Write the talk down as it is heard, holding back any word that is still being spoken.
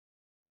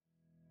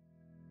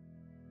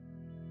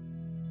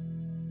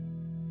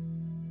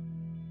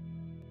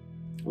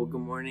Well,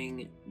 good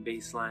morning,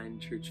 Baseline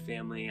Church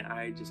family.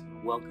 I just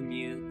want to welcome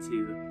you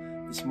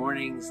to this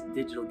morning's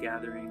digital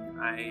gathering.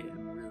 I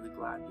am really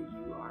glad that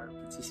you are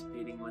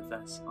participating with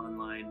us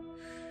online.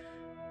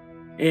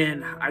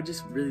 And I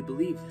just really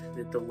believe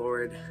that the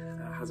Lord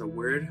has a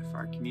word for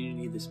our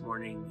community this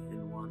morning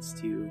and wants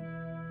to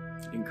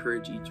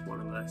encourage each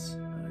one of us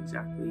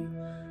exactly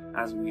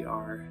as we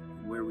are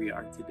and where we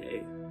are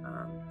today.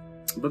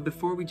 But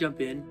before we jump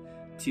in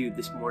to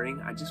this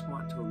morning, I just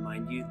want to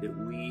remind you that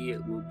we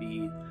will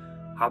be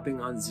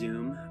hopping on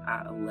Zoom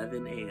at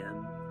 11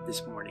 a.m.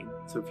 this morning.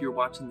 So if you're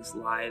watching this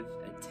live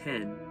at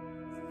 10,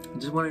 I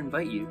just want to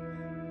invite you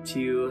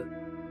to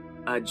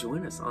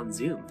join us on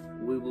Zoom.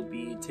 We will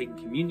be taking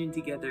communion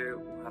together.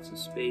 We'll have some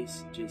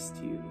space just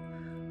to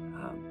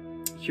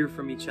hear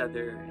from each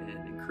other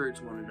and encourage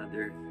one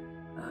another.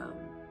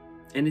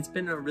 And it's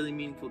been a really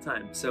meaningful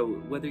time. So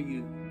whether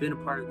you've been a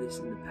part of this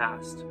in the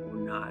past or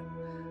not,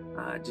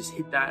 just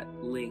hit that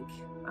link,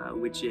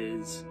 which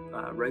is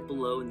right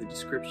below in the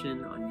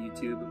description on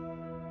YouTube,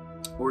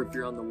 or if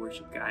you're on the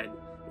worship guide,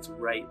 it's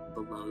right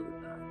below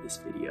this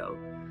video.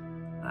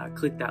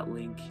 Click that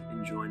link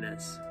and join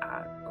us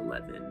at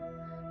 11.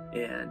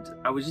 And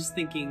I was just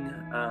thinking,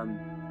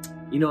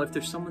 if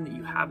there's someone that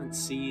you haven't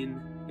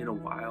seen in a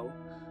while,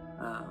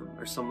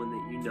 or someone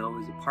that you know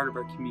is a part of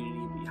our community,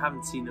 but you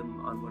haven't seen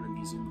them on one of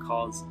these Zoom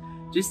calls,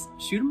 just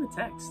shoot them a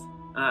text.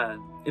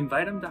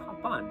 Invite them to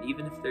hop on,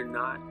 even if they're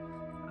not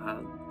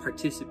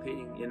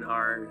participating in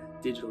our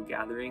digital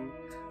gathering.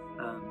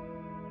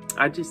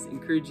 I just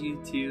encourage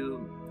you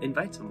to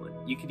invite someone.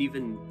 You could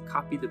even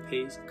copy and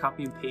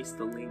paste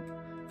the link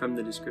from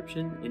the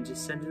description and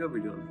just send it over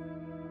to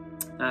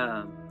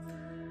them.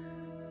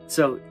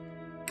 So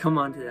come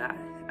on to that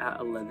at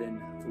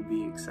 11. We'll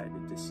be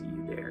excited to see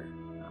you there.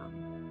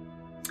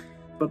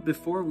 But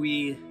before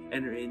we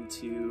enter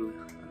into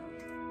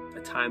a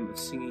time of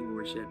singing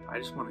worship, I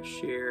just want to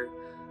share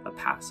a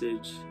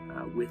passage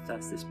with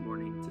us this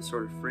morning to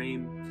sort of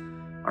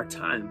frame our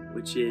time,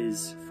 which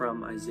is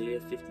from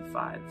Isaiah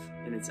 55.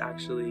 And it's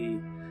actually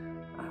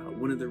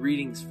one of the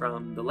readings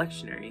from the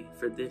lectionary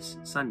for this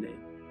Sunday.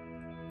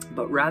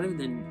 But rather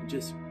than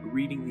just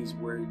reading these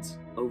words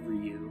over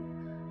you,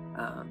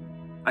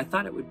 I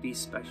thought it would be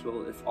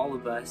special if all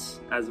of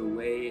us, as a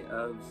way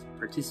of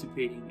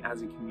participating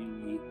as a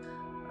community,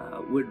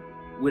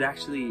 would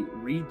actually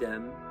read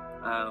them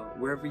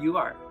wherever you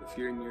are. If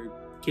you're in your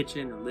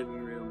kitchen or living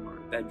room or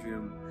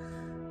bedroom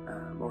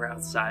or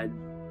outside,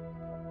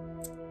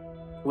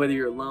 whether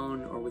you're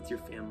alone or with your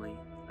family,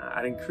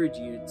 I'd encourage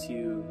you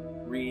to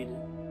read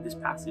this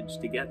passage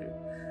together.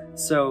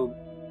 So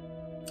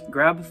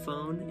grab a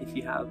phone if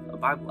you have a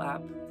Bible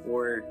app,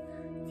 or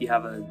if you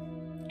have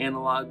an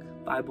analog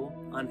Bible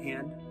on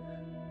hand,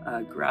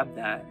 grab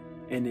that.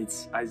 And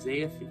it's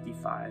Isaiah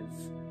 55,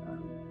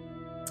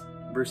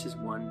 verses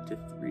 1 to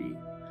 3.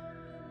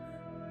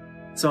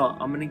 So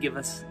I'm going to give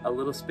us a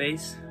little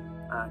space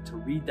to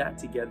read that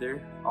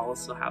together. I'll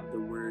also have the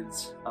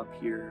words up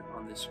here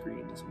on the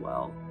screen as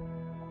well.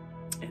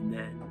 And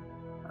then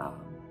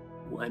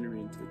we'll enter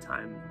into a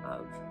time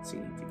of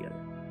singing together.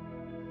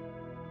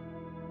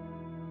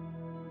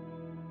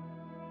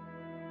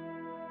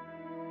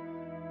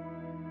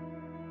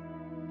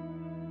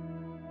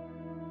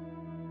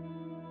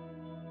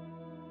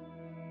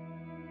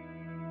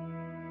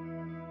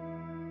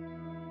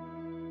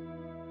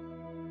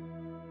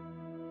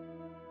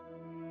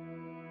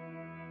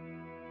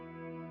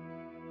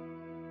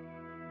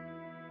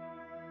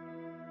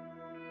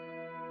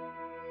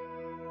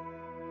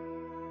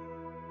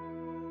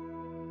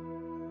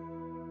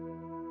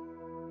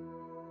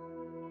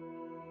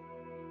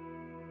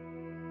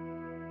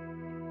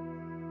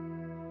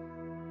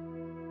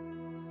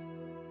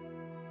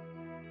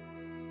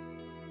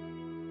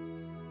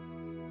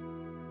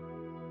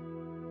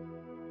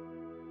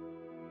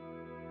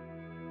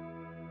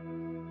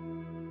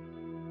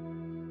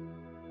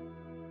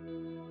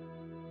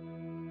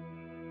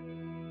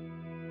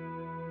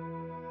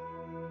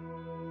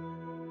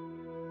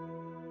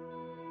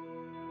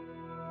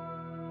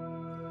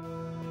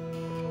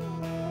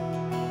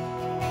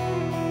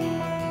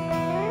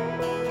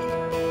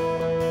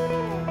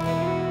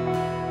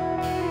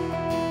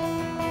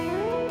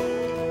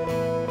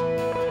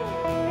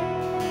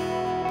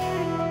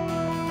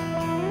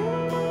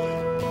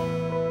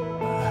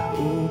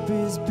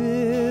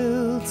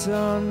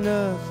 On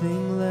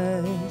nothing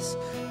less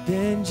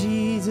than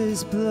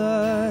Jesus'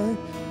 blood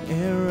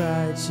and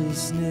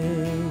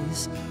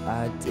righteousness.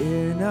 I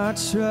dare not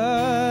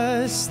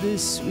trust the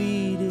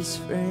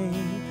sweetest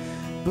frame,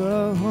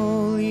 but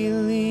wholly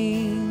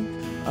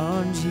lean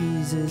on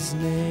Jesus'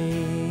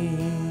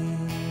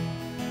 name.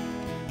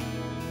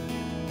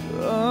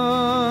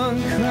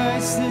 On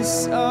Christ the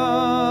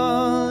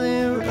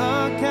solid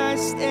rock I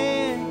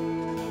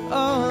stand,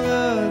 all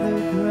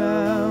other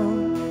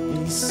ground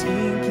is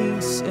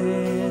sinking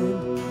sand,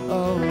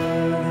 all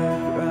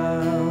other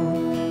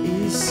ground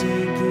is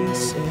sinking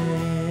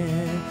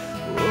sand.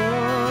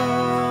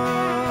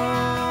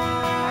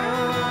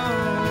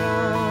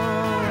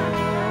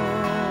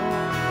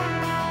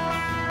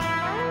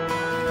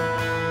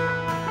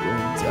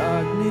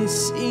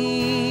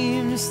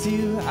 seems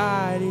to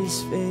hide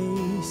his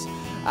face,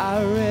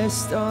 I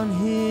rest on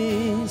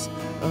his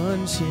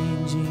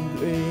unchanging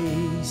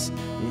grace.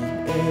 In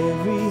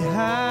every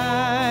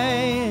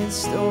high and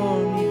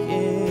stormy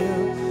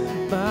gale,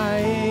 my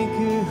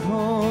anchor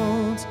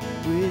holds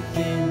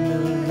within the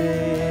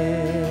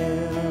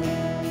veil.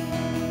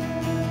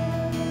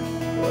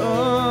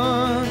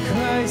 On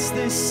Christ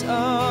the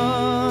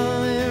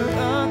solid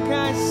rock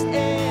I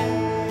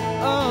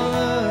stand, all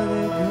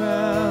other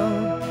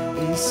ground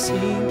is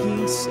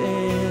sinking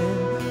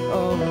sand.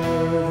 All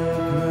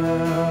other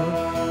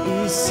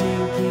ground is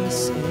sinking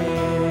sand.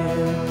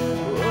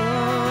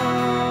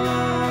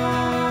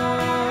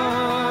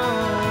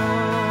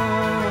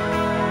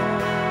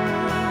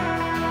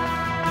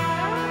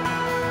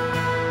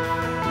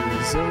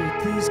 His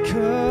oath is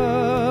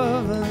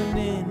covered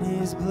in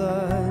his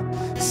blood,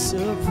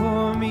 so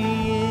pour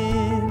me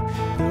in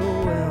the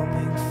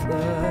whelming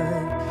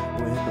flood.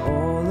 When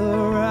all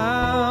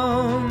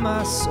around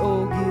my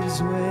soul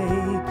gives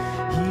way,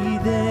 he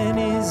then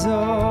is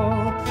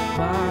all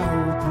my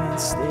hope and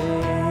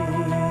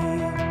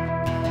stay.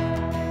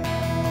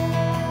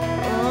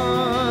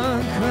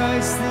 On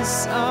Christ the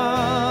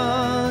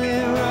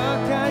solid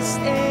rock I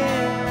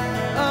stand,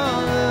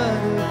 all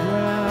other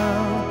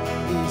ground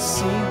is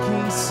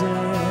sinking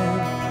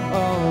sand.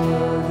 All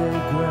other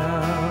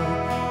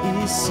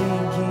ground is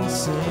sinking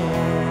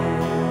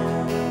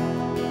sand.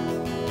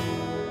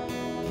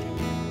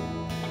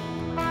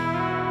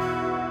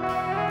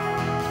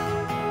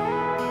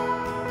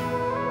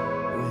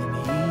 When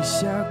he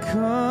shall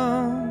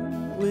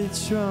come with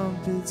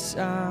trumpet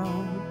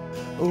sound,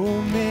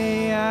 oh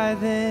may I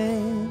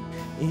then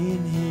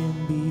in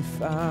him be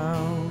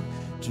found,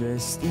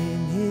 dressed in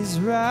his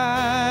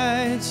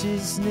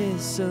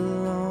righteousness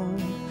alone,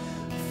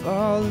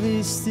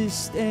 faultless to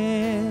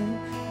stand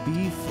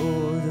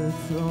before the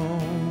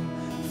throne,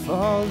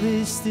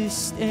 faultless to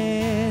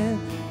stand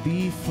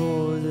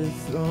before the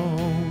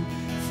throne,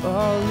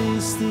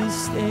 faultless to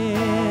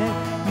stand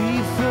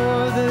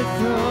before the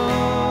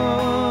throne.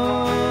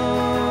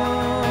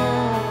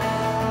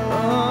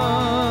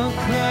 On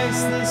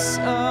Christ the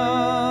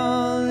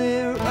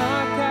solid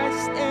rock I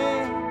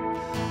stand,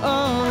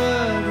 all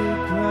other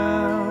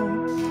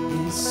ground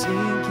is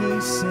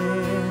sinking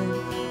sand.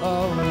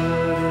 All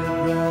other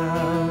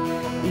ground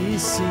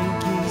is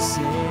sinking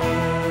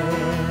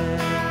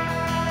sand.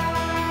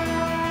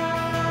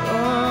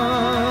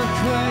 On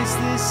Christ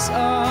the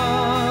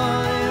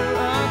solid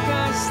rock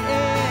I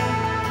stand,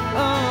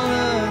 all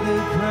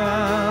other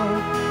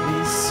ground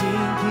is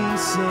sinking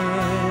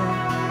sand.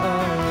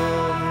 All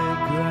other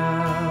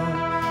ground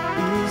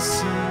is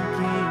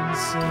sinking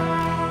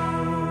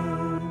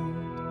sand.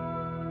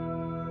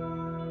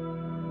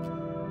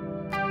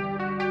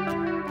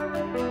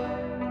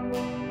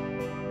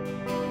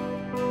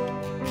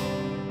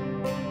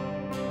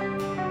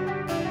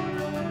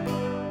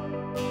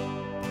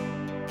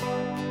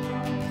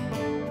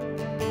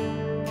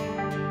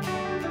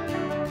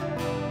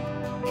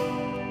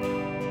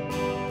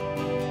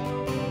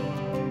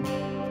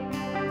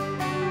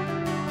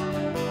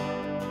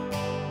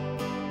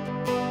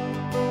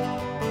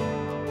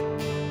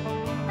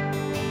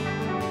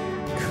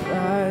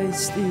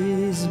 Christ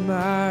is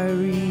my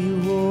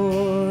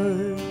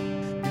reward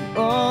and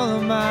all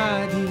of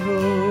my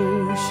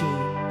devotion.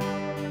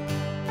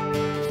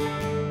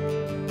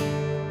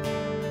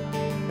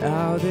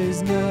 Now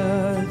there's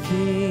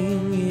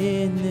nothing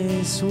in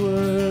this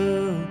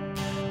world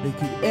that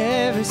could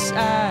ever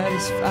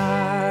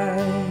satisfy.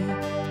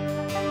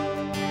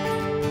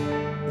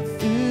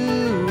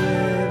 Through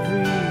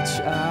every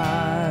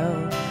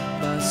trial,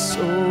 my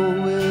soul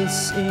will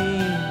sing,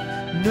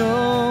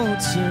 no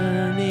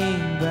turning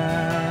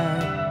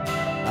back.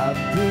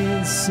 I've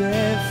been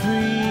set free,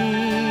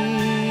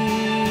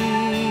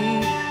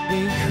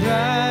 and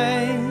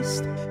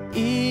Christ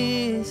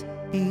is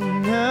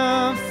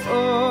enough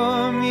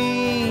for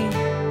me.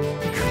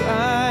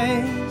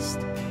 Christ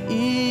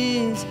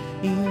is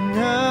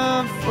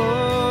enough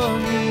for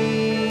me.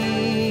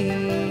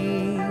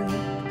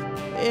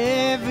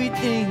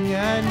 Everything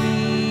I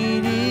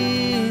need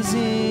is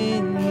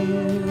in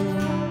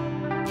you.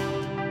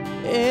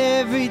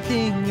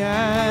 Everything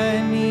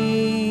I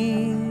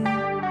need.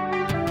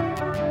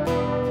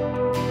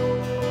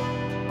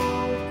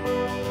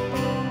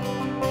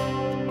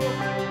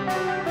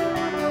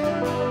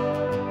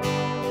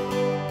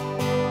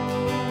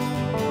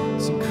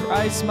 So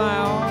Christ my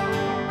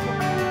all,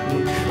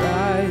 in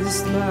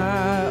Christ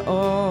my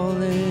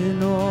all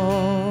in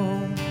all,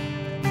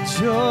 the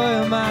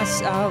joy of my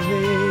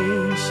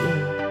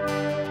salvation.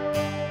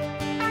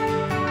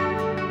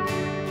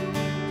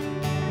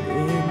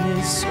 And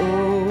this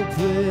hope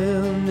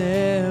will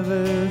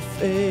never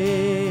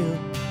fail.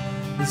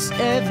 This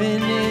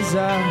heaven is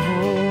our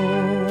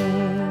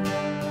home.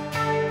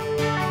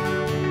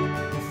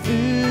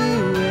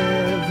 Through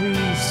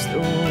every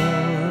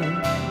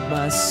storm,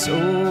 my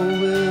soul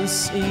will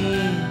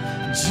sing,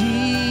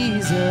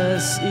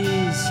 Jesus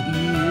is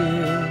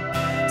here.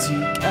 To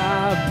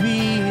God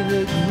be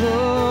the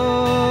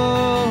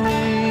glory.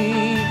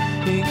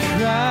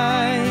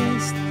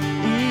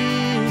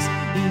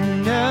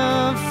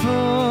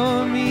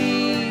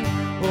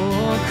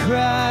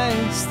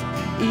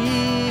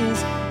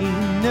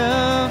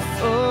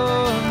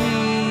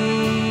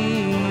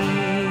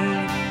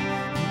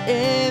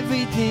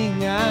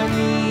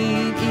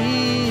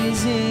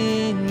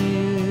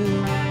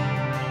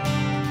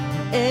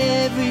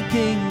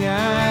 everything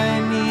I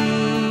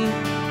need.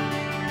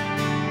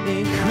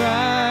 And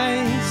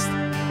Christ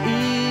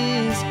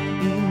is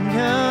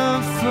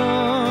enough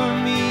for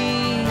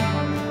me.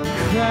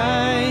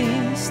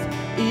 Christ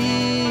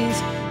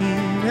is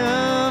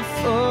enough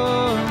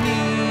for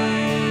me.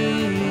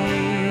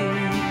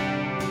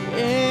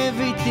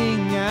 Everything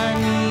I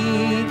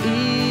need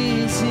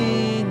is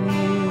in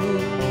you.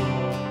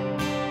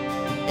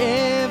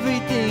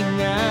 Everything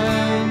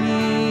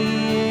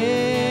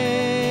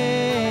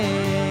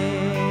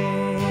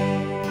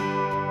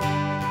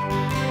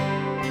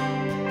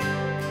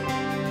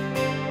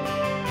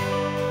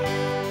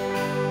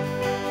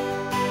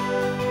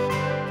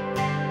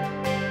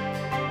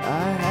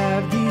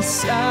I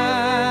decided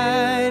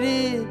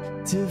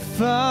to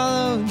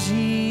follow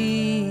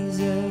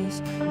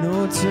Jesus,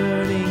 no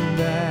turning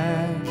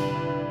back,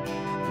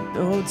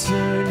 no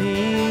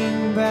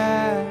turning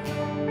back.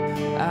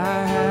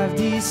 I have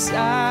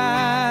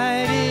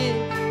decided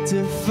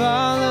to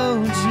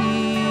follow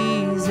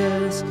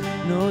Jesus,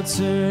 no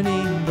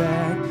turning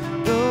back,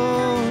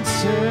 no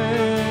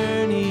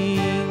turning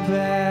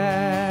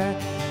back.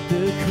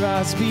 The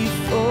cross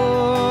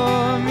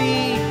before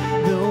me,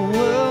 the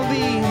world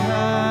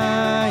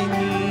behind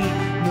me,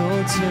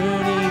 no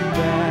turning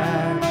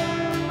back,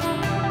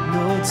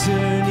 no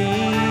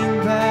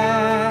turning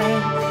back.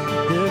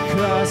 The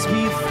cross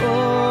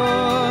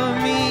before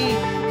me,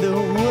 the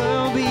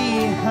world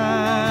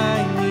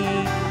behind me,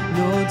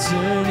 no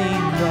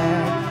turning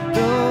back,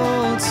 no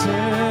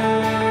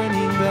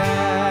turning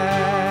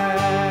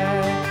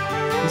back.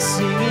 We're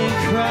singing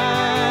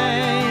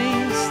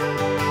Christ,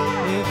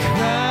 and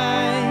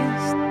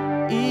Christ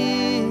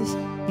is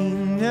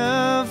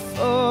enough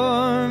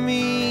for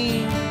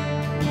me.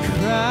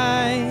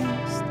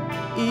 Christ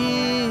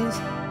is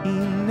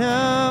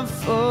enough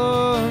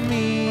for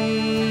me.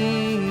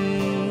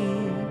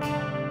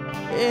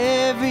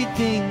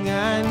 Everything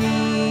I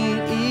need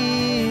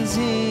is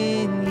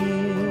in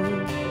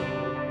you.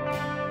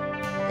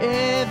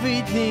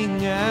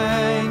 Everything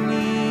I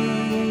need.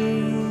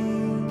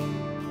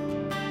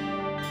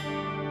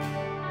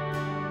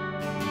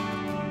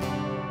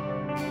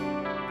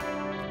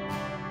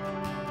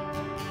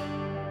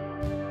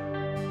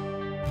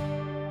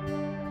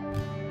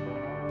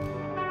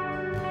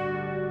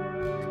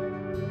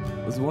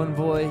 With one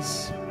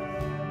voice,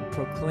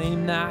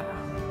 proclaim that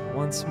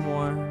once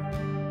more.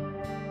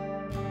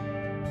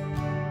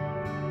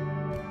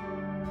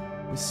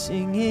 We're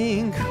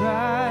singing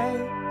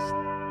Christ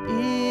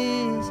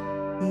is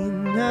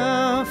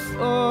enough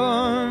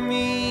for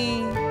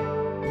me.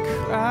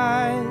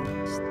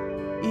 Christ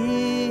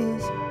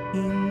is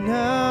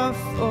enough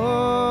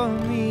for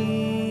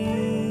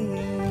me.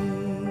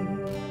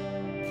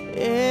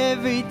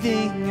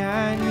 Everything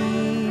I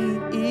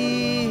need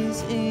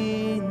is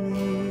in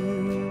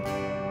you.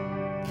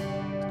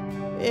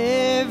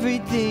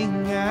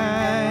 Everything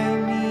I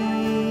need.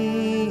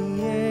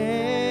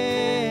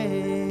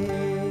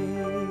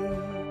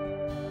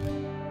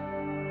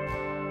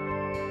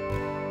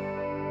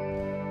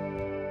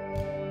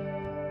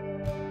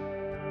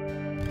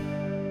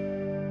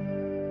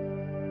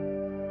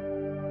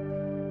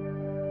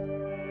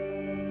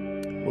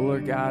 Well,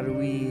 Lord God,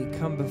 we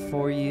come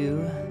before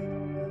you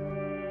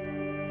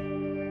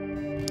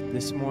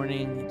this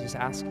morning just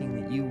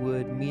asking that you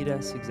would meet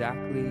us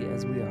exactly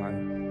as we are.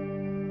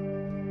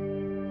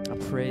 I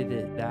pray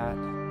that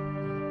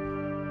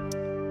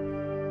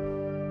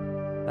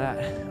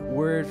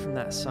word from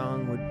that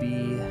song would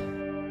be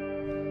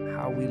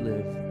how we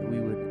live, that we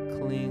would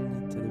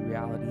cling to the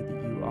reality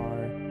that you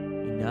are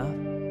enough.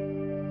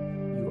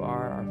 You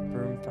are our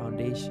firm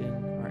foundation,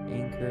 our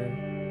anchor,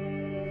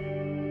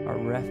 our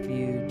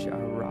refuge,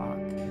 our rock.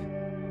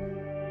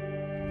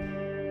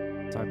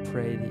 So I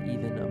pray that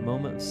even a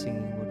moment of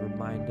singing would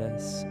remind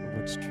us of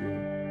what's true.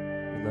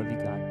 We love you,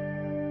 God.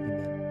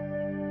 Amen.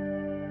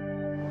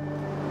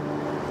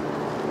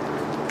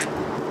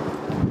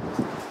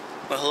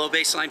 Well, hello,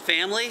 Baseline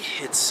family.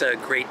 It's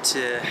great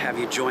to have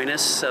you join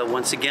us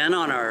once again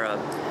on our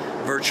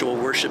virtual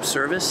worship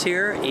service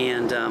here.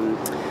 And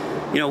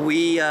you know,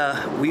 we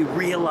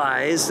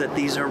realize that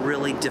these are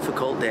really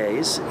difficult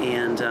days,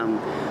 and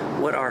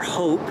what our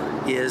hope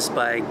is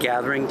by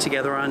gathering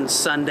together on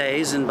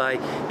Sundays and by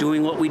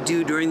doing what we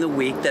do during the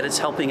week, that it's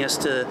helping us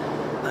to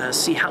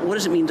see what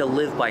does it mean to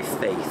live by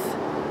faith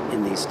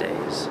in these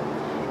days.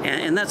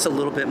 And that's a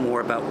little bit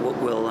more about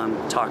what we'll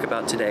talk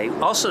about today.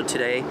 Also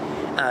today,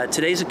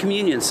 today's a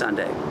Communion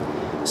Sunday.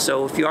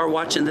 So if you are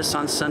watching this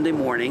on Sunday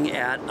morning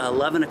at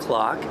 11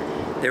 o'clock,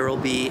 there will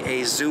be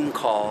a Zoom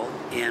call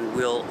and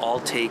we'll all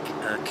take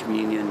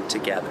communion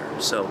together.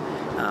 So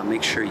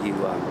make sure you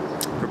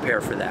prepare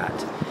for that.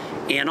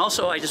 And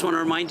also, I just want to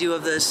remind you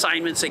of the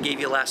assignments I gave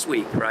you last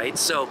week, right?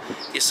 So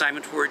the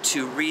assignments were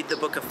to read the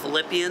book of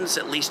Philippians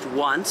at least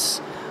once,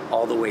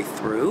 all the way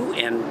through,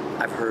 and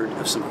I've heard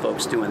of some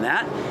folks doing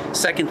that.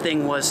 Second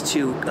thing was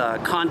to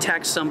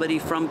contact somebody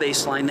from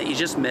Baseline that you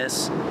just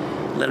missed.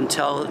 Let them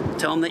tell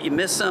them that you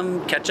miss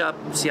them, catch up,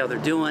 see how they're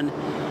doing.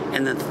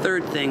 And then the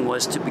third thing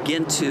was to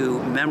begin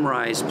to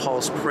memorize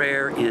Paul's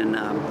prayer in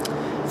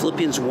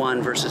Philippians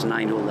 1, verses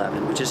 9 to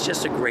 11, which is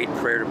just a great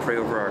prayer to pray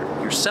over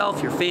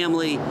yourself, your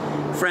family,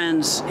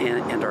 friends,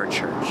 and our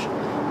church.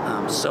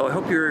 So I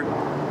hope you've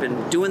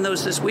been doing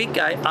those this week.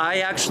 I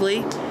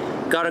actually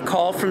got a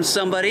call from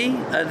somebody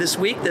this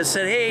week that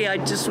said, hey, I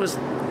just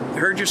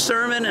heard your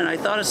sermon and I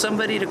thought of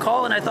somebody to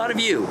call and I thought of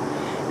you.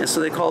 And so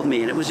they called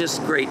me, and it was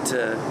just great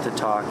to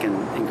talk and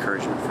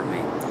encouragement for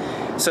me.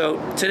 So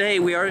today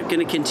we are going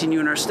to continue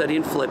in our study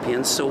in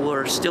Philippians. So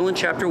we're still in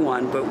chapter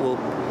 1, but we'll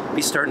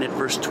be starting at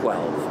verse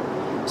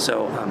 12.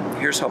 So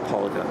here's how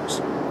Paul goes.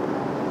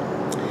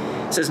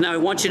 It says, now I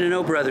want you to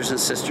know, brothers and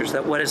sisters,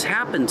 that what has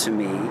happened to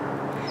me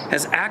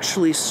has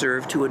actually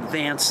served to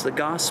advance the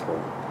gospel.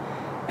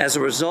 As a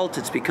result,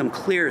 it's become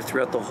clear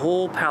throughout the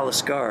whole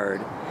palace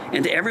guard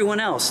and to everyone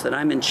else that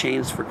I'm in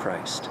chains for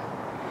Christ.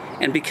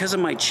 And because of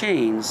my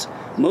chains,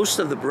 most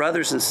of the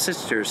brothers and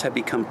sisters have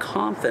become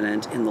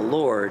confident in the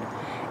Lord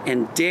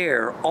and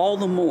dare all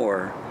the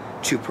more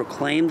to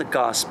proclaim the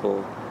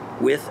gospel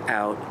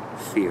without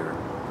fear.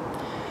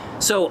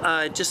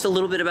 So just a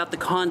little bit about the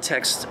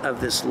context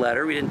of this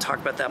letter. We didn't talk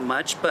about that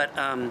much, but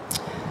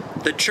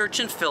the church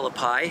in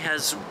Philippi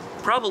has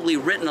probably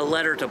written a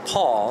letter to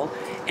Paul,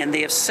 and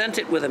they have sent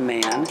it with a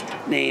man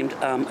named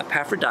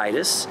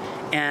Epaphroditus.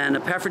 And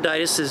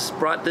Epaphroditus has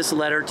brought this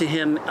letter to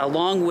him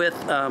along with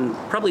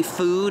probably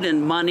food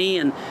and money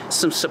and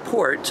some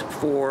support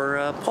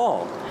for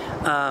Paul.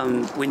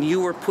 When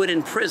you were put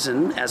in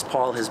prison, as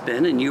Paul has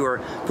been, and you are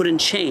put in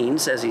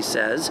chains, as he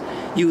says,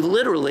 you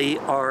literally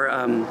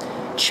are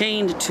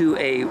chained to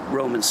a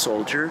Roman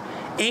soldier,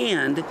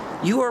 and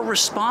you are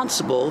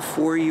responsible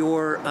for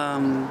your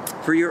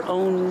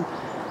own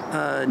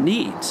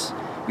needs.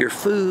 Your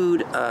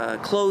food,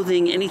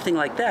 clothing, anything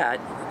like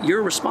that,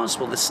 you're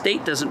responsible. The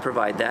state doesn't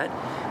provide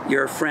that.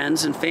 Your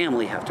friends and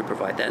family have to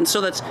provide that. And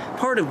so that's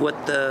part of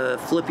what the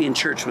Philippian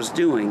church was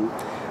doing,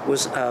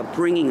 was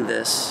bringing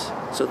this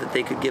so that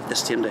they could give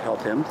this to him to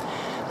help him.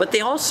 But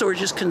they also are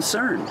just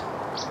concerned.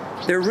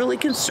 They're really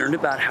concerned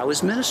about how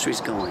his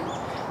ministry's going,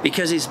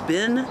 because he's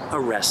been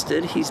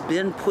arrested, he's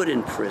been put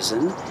in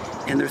prison,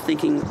 and they're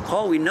thinking,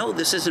 Paul, we know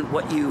this isn't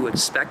what you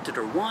expected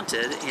or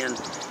wanted,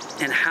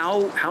 and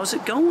how's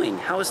it going?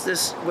 How is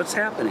this, what's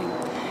happening?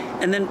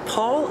 And then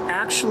Paul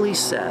actually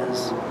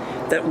says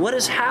that what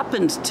has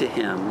happened to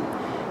him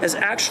has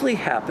actually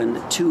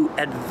happened to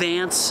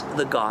advance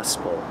the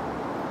gospel,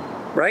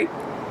 right?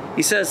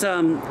 He says,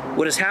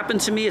 what has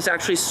happened to me has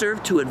actually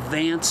served to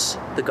advance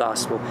the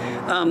gospel.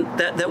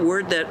 That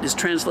word that is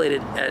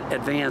translated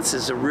advance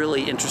is a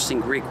really interesting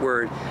Greek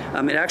word.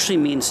 It actually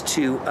means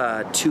to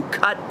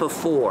cut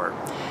before.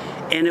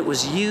 And it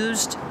was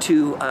used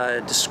to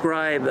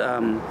describe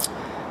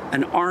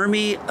an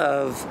army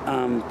of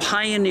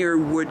pioneer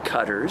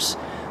woodcutters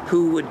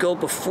who would go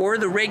before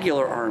the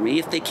regular army.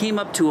 If they came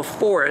up to a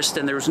forest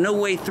and there was no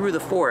way through the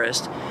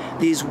forest,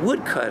 these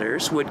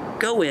woodcutters would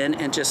go in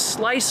and just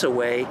slice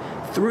away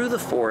through the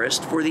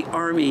forest for the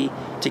army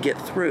to get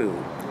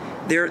through.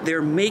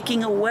 They're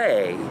making a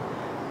way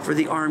for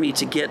the army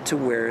to get to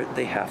where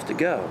they have to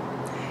go.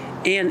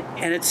 And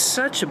it's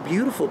such a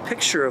beautiful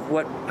picture of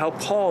how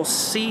Paul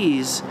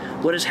sees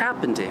what has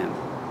happened to him.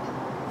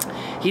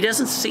 He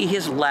doesn't see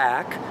his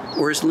lack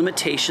or his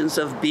limitations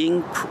of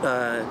being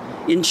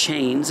in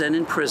chains and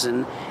in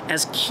prison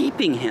as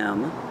keeping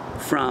him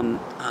from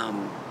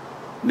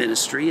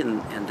ministry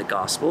and the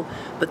gospel,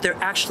 but they're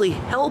actually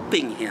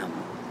helping him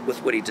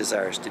with what he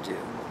desires to do.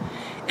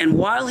 And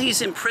while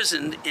he's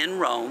imprisoned in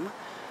Rome,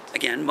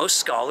 again, most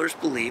scholars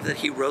believe that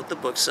he wrote the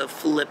books of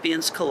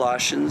Philippians,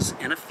 Colossians,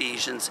 and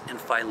Ephesians, and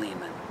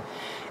Philemon.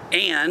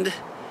 And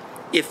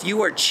if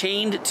you are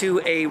chained to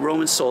a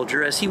Roman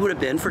soldier, as he would have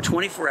been for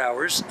 24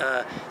 hours,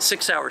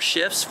 6-hour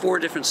shifts, 4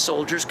 different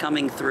soldiers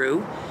coming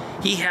through,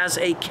 he has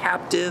a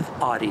captive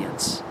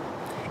audience.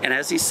 And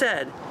as he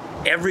said,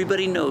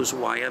 everybody knows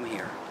why I'm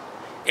here.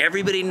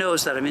 Everybody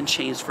knows that I'm in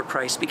chains for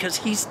Christ, because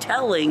he's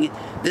telling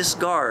this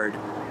guard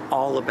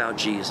all about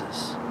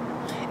Jesus.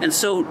 And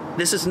so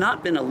this has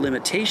not been a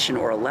limitation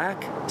or a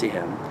lack to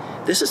him.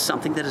 This is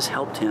something that has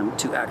helped him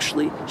to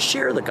actually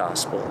share the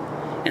gospel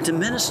and to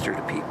minister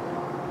to people.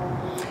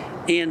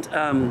 And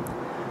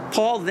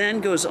Paul then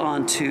goes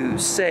on to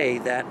say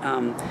that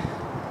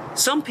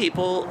some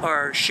people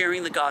are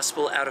sharing the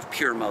gospel out of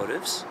pure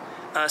motives.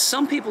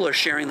 Some people are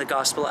sharing the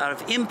gospel out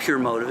of impure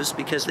motives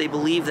because they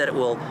believe that it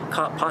will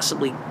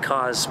possibly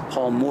cause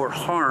Paul more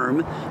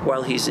harm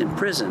while he's in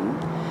prison.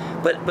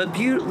 But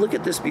look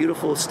at this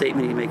beautiful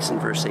statement he makes in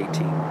verse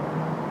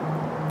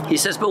 18. He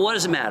says, but what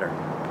does it matter?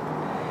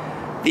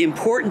 The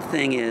important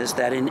thing is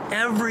that in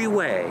every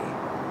way,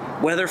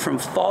 whether from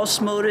false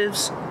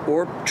motives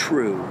or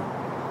true,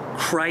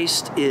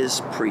 Christ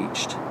is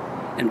preached.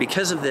 And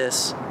because of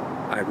this,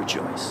 I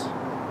rejoice.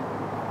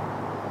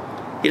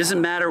 It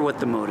doesn't matter what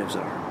the motives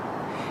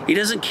are. He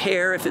doesn't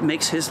care if it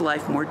makes his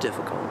life more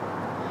difficult.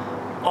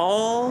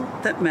 All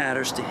that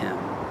matters to him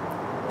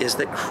is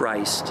that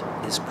Christ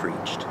is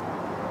preached.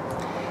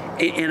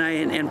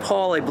 And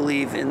Paul, I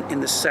believe,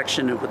 in this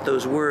section with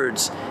those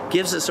words,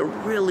 gives us a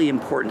really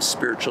important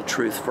spiritual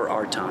truth for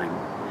our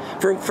time,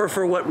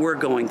 for what we're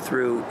going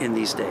through in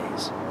these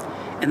days.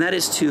 And that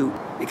is to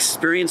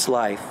experience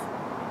life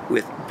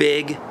with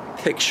big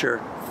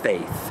picture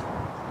faith.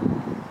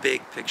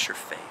 Big picture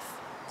faith.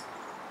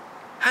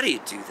 How do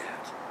you do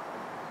that?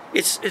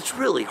 It's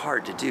really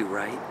hard to do,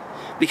 right?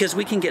 Because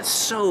we can get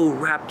so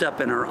wrapped up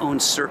in our own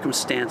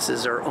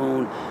circumstances, our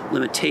own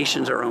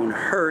limitations, our own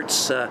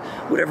hurts,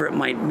 whatever it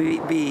might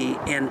be,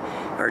 and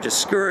our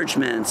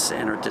discouragements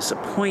and our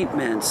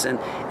disappointments,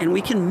 and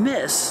we can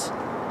miss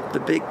the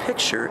big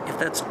picture if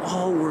that's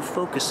all we're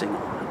focusing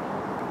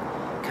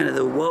on. Kind of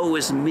the woe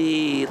is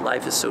me,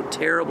 life is so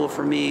terrible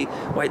for me,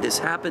 why'd this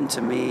happen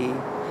to me?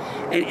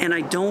 And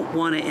I don't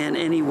want to in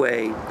any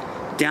way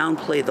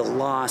downplay the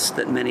loss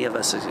that many of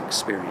us have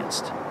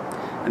experienced.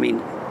 I mean,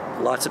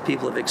 lots of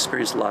people have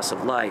experienced loss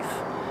of life,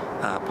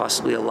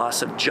 possibly a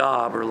loss of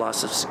job or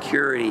loss of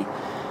security.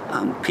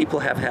 People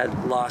have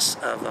had loss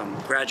of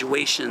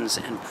graduations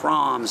and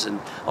proms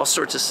and all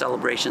sorts of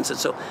celebrations. And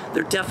so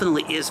there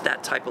definitely is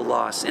that type of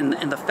loss.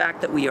 And the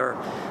fact that we are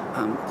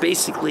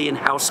basically in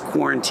house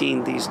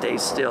quarantine these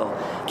days still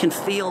can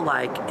feel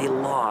like a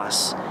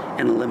loss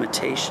and a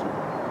limitation.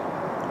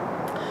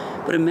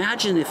 But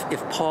imagine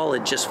if Paul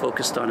had just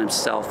focused on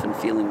himself and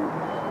feeling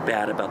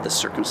bad about the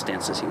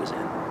circumstances he was in.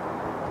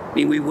 I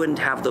mean, we wouldn't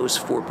have those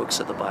 4 books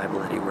of the Bible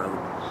that he wrote.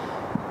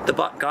 The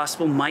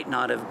gospel might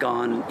not have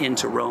gone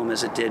into Rome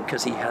as it did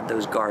because he had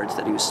those guards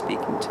that he was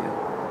speaking to.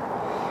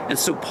 And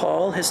so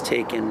Paul has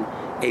taken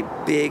a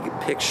big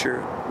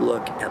picture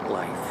look at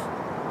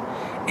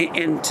life.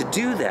 And to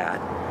do that,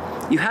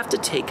 you have to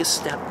take a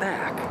step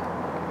back,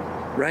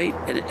 right?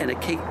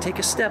 And take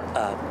a step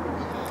up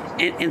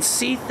and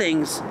see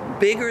things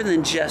bigger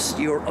than just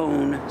your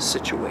own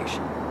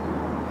situation.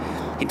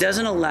 He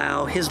doesn't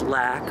allow his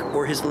lack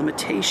or his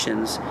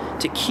limitations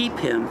to keep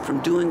him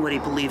from doing what he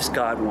believes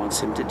God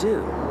wants him to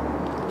do.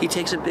 He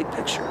takes a big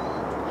picture.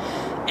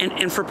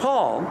 And for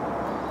Paul,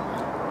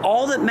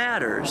 all that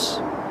matters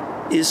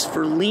is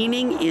for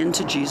leaning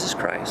into Jesus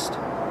Christ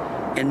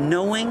and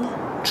knowing,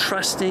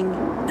 trusting,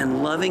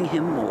 and loving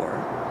him more,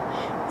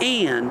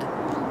 and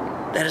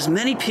that as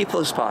many people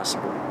as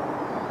possible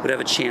would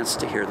have a chance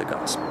to hear the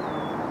gospel.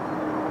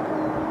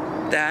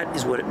 That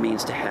is what it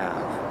means to have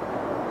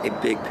a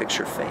big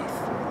picture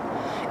faith.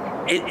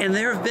 And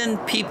there have been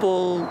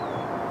people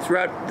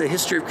throughout the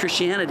history of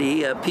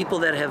Christianity, people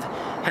that have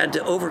had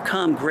to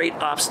overcome great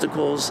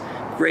obstacles,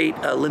 great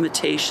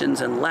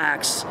limitations and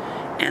lacks,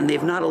 and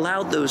they've not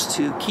allowed those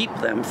to keep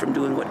them from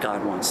doing what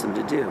God wants them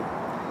to do.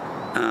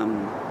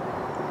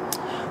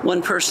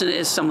 One person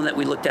is someone that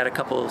we looked at a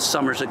couple of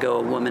summers ago,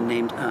 a woman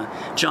named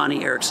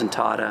Johnny Erickson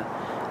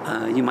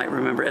Tada. You might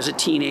remember as a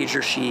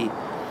teenager, she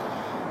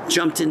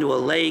jumped into a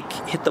lake,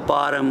 hit the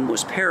bottom,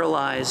 was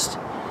paralyzed,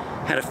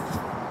 had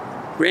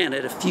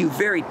granted a few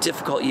very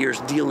difficult years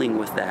dealing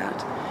with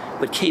that,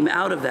 but came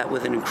out of that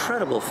with an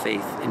incredible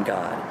faith in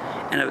God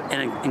and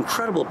an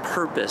incredible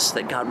purpose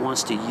that God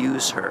wants to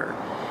use her.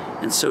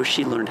 And so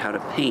she learned how to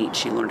paint,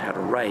 she learned how to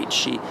write,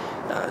 she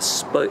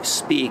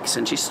speaks,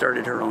 and she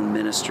started her own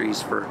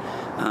ministries for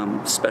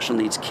special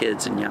needs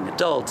kids and young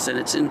adults,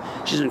 and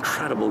she's an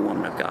incredible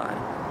woman of God.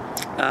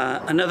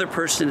 Another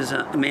person is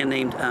a man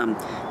named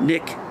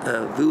Nick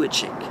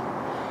Vujicic.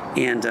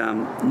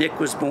 And Nick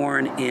was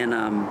born in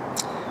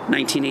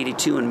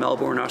 1982 in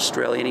Melbourne,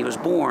 Australia, and he was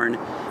born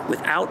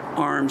without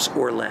arms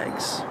or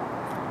legs.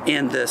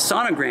 And the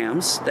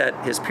sonograms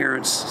that his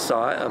parents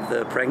saw of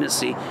the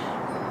pregnancy,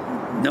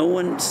 no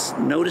one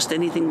noticed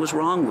anything was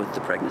wrong with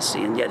the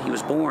pregnancy, and yet he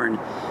was born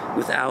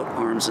without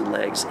arms and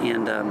legs.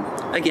 And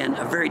again,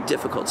 a very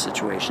difficult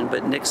situation,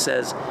 but Nick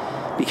says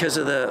because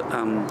of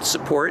the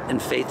support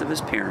and faith of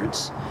his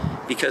parents,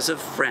 because of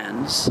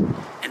friends,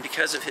 and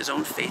because of his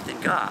own faith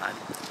in God,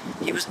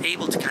 he was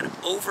able to kind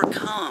of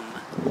overcome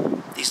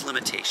these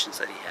limitations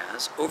that he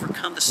has,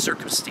 overcome the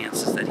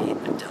circumstances that he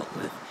had been dealt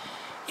with,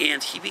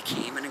 and he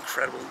became an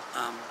incredible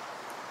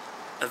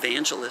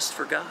evangelist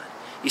for God.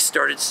 He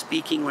started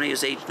speaking when he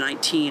was age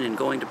 19 and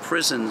going to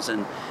prisons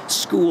and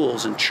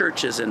schools and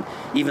churches and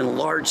even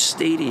large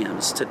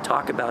stadiums to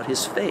talk about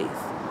his faith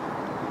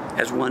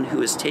as one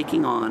who is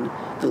taking on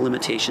the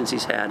limitations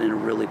he's had in a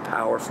really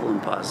powerful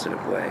and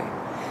positive way.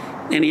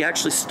 And he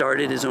actually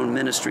started his own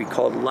ministry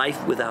called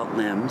Life Without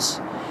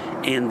Limbs,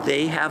 and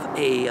they have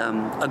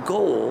a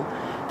goal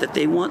that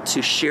they want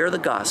to share the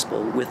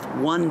gospel with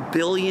 1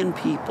 billion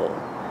people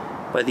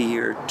by the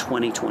year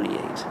 2028.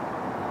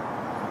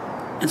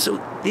 And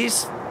so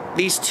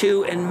these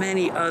two and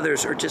many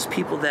others are just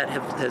people that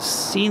have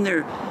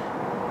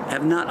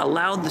not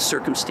allowed the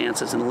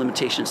circumstances and the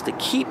limitations to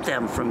keep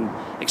them from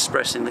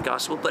expressing the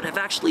gospel, but have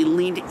actually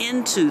leaned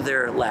into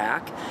their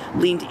lack,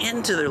 leaned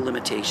into their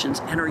limitations,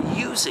 and are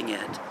using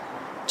it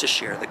to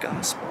share the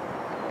gospel.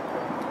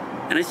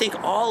 And I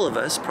think all of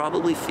us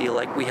probably feel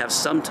like we have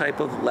some type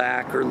of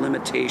lack or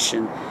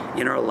limitation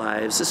in our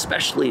lives,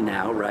 especially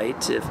now,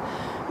 right? If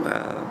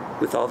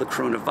with all the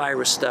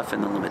coronavirus stuff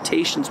and the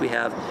limitations we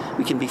have,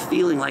 we can be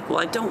feeling like, well,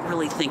 I don't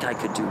really think I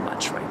could do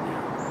much right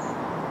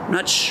now. I'm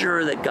not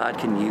sure that God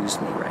can use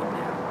me right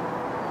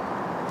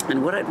now.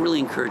 And what I'd really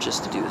encourage us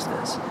to do is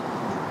this,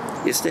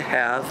 is to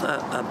have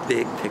a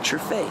big picture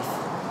faith.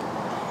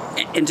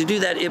 And to do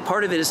that,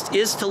 part of it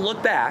is to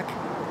look back,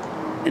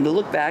 and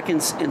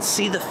and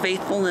see the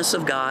faithfulness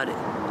of God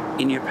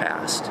in your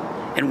past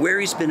and where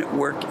He's been at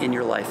work in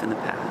your life in the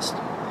past.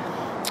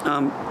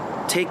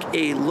 Take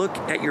a look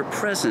at your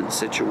present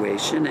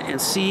situation and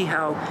see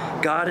how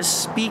God is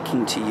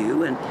speaking to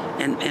you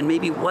and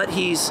maybe what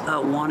He's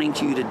wanting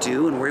you to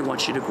do and where He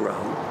wants you to grow.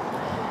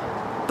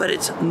 But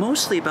it's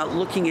mostly about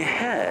looking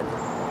ahead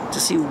to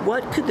see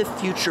what could the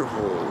future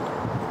hold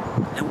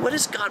and what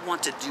does God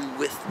want to do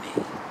with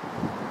me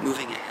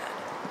moving ahead.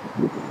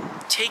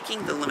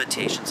 Taking the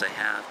limitations I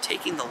have,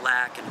 taking the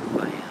lack in who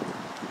I am,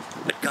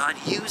 but God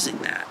using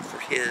that for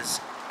His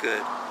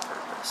good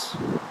purpose.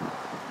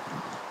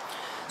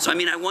 So, I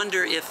mean, I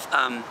wonder if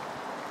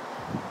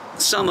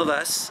some of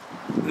us,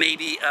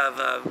 maybe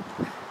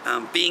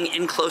of being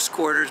in close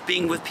quarters,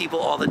 being with people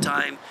all the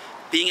time,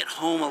 being at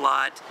home a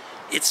lot,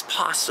 it's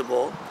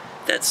possible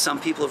that some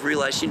people have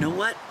realized, you know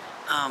what,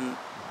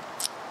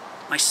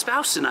 my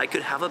spouse and I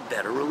could have a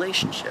better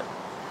relationship.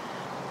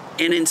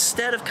 And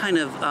instead of kind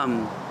of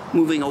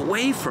moving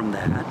away from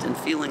that and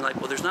feeling like,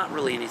 well, there's not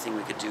really anything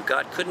we could do,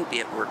 God couldn't be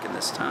at work in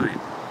this time,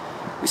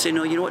 we say,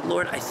 no, you know what,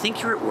 Lord, I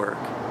think you're at work.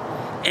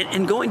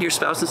 And going to your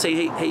spouse and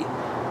say, hey,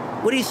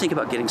 what do you think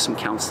about getting some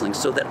counseling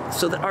so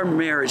that our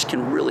marriage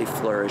can really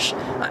flourish?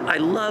 I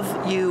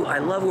love you, I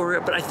love where we're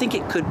at, but I think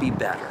it could be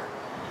better.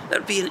 That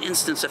would be an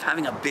instance of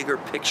having a bigger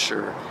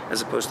picture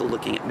as opposed to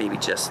looking at maybe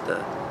just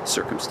the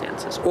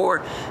circumstances.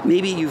 Or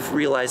maybe you've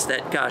realized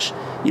that, gosh,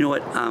 you know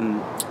what,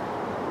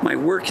 my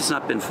work has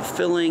not been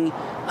fulfilling.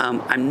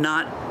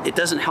 It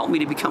doesn't help me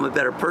to become a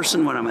better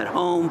person when I'm at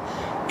home.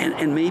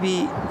 And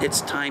maybe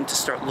it's time to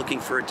start looking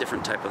for a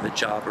different type of a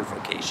job or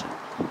vocation.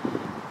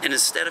 And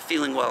instead of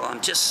feeling, well,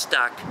 I'm just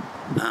stuck,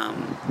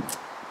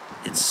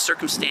 it's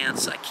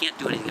circumstance, I can't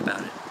do anything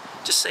about it.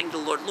 Just saying to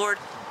the Lord,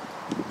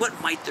 what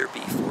might there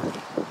be for me?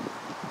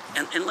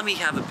 And let me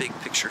have a big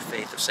picture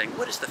faith of saying,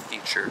 what does the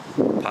future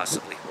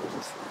possibly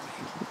hold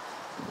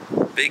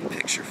for me? Big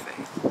picture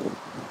faith.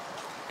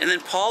 And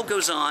then Paul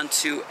goes on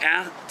to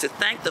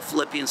thank the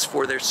Philippians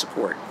for their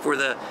support, for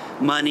the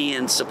money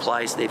and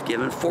supplies they've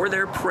given, for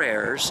their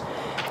prayers.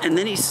 And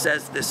then he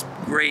says this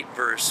great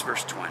verse,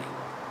 verse 20.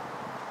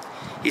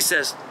 He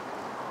says,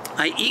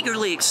 I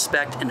eagerly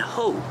expect and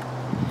hope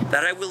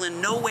that I will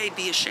in no way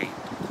be ashamed,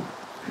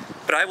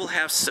 but I will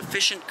have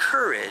sufficient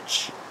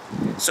courage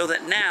so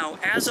that now,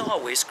 as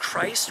always,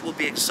 Christ will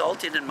be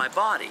exalted in my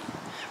body,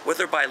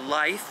 whether by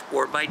life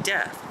or by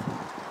death.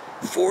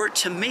 For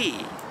to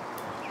me,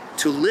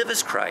 to live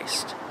is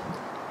Christ,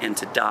 and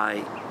to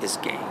die is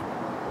gain.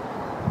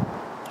 A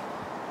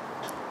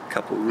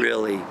couple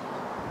really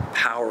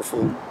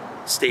powerful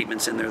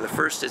statements in there. The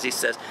first is he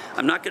says,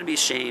 I'm not going to be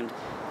ashamed,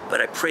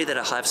 but I pray that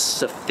I'll have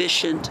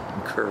sufficient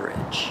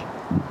courage.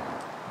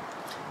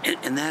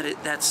 And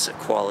that's a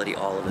quality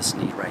all of us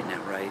need right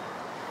now, right?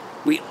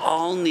 We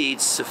all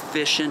need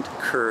sufficient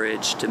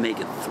courage to make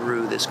it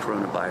through this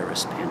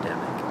coronavirus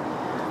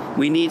pandemic.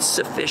 We need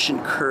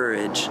sufficient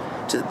courage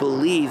to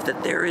believe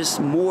that there is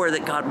more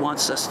that God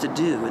wants us to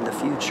do in the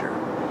future,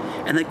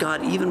 and that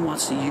God even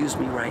wants to use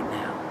me right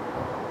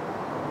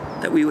now.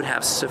 That we would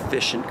have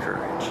sufficient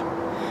courage.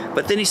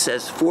 But then he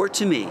says, for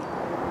to me,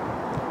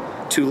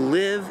 to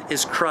live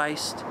is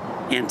Christ,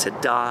 and to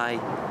die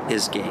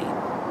is gain.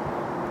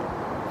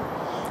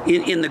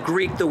 In the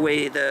Greek, the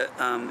way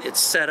it's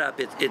set up,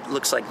 it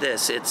looks like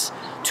this. It's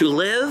to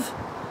live,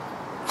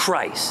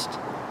 Christ.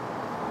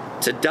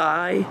 To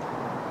die,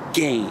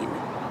 gain.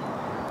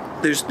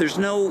 There's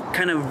no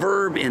kind of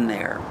verb in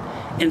there.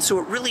 And so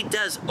it really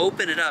does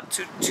open it up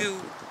to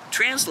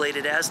translate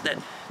it as that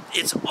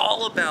it's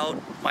all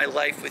about my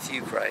life with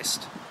you,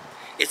 Christ.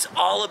 It's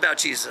all about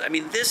Jesus. I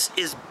mean, this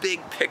is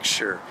big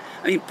picture.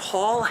 I mean,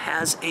 Paul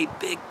has a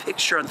big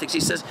picture on things. He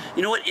says,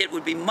 you know what, it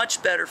would be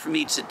much better for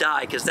me to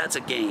die because that's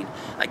a gain.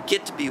 I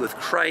get to be with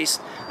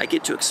Christ. I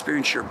get to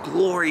experience your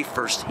glory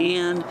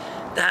firsthand.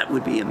 That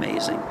would be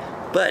amazing.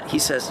 But he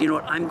says, you know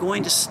what, I'm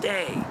going to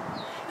stay.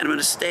 And I'm going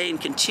to stay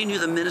and continue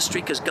the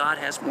ministry because God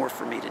has more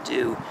for me to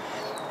do.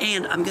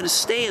 And I'm going to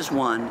stay as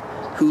one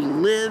who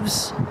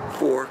lives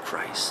for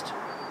Christ.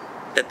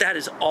 That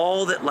is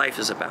all that life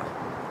is about.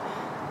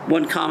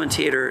 One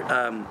commentator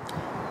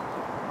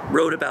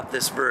wrote about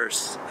this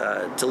verse,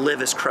 to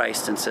live is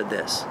Christ, and said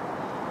this: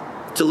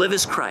 to live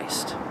is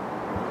Christ.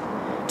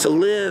 To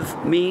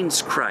live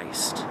means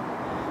Christ.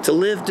 To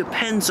live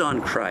depends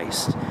on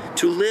Christ.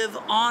 To live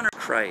honor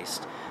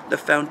Christ. The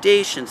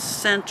foundation,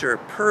 center,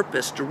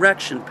 purpose,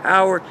 direction,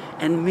 power,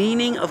 and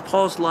meaning of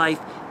Paul's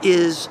life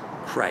is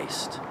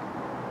Christ.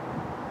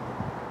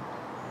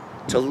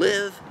 To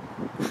live,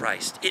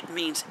 Christ. It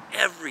means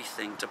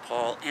everything to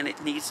Paul, and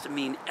it needs to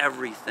mean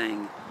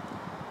everything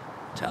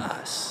to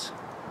us.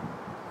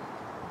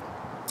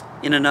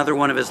 In another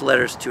one of his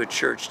letters to the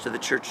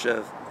church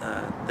of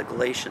the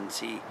Galatians,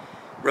 he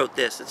wrote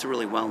this. It's a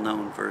really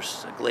well-known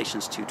verse,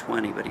 Galatians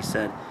 2:20, but he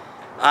said,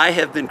 I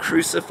have been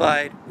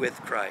crucified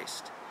with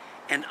Christ,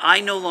 and I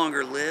no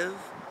longer live,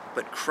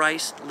 but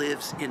Christ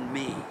lives in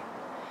me.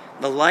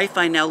 The life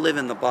I now live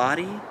in the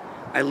body,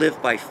 I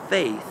live by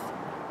faith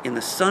in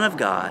the Son of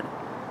God,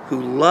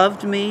 who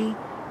loved me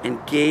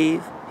and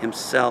gave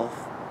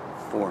himself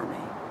for me.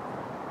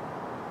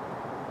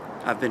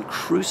 I've been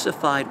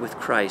crucified with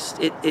Christ.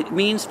 It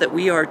means that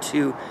we are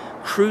to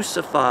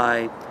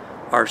crucify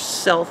our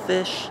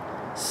selfish,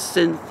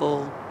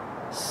 sinful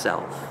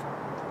self.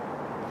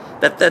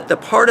 That the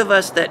part of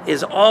us that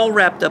is all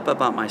wrapped up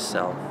about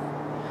myself,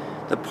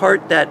 the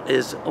part that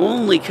is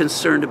only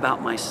concerned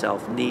about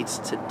myself, needs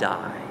to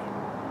die.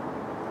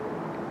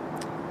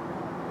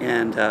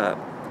 And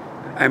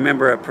I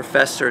remember a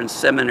professor in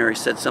seminary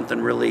said something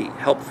really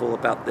helpful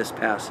about this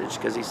passage,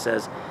 because he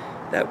says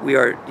that we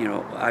are,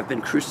 I've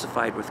been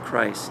crucified with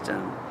Christ.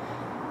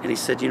 And he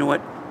said, you know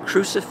what?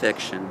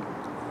 Crucifixion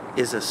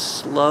is a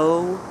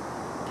slow,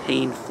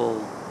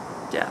 painful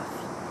death.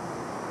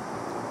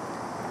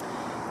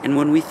 And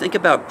when we think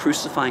about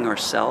crucifying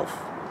ourselves,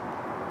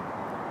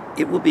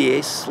 it will be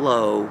a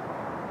slow,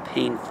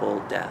 painful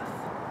death.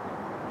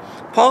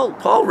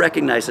 Paul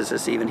recognizes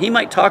this even. He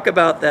might talk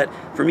about that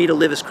for me to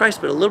live as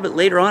Christ, but a little bit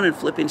later on in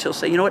Philippians, he'll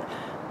say, you know what?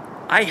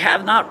 I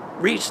have not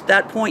reached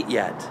that point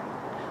yet.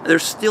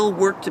 There's still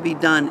work to be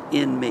done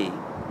in me.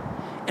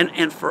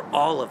 And for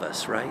all of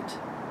us, right?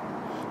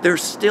 There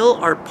still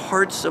are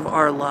parts of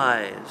our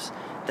lives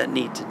that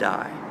need to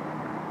die.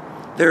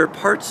 There are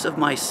parts of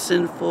my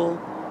sinful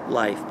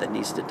life that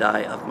needs to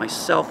die, of my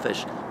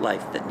selfish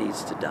life that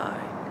needs to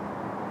die.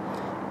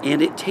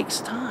 And it takes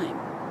time.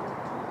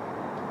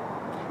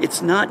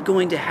 It's not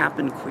going to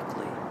happen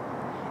quickly.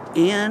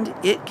 And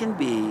it can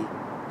be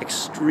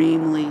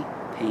extremely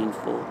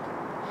painful.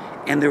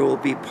 And there will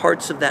be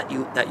parts of that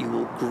you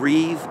will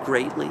grieve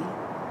greatly.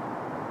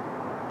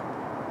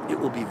 It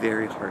will be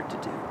very hard to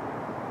do.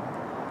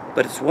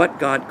 But it's what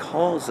God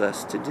calls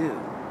us to do,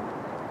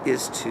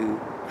 is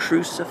to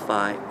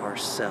crucify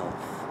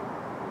ourselves.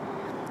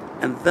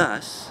 And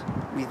thus,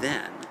 we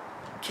then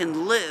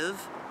can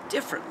live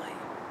differently.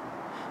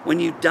 When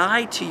you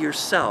die to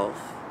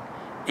yourself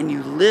and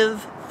you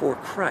live for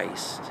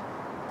Christ,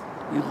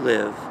 you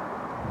live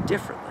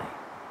differently.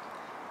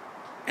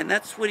 And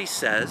that's what he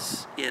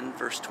says in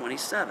verse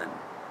 27.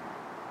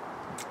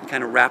 He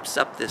kind of wraps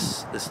up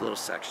this little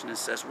section and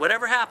says,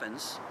 whatever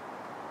happens,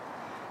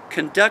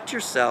 conduct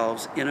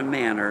yourselves in a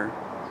manner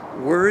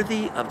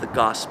worthy of the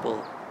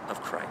gospel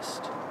of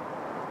Christ.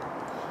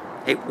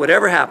 Hey,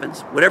 whatever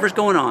happens, whatever's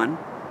going on,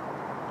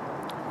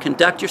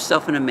 conduct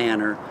yourself in a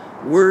manner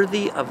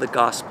worthy of the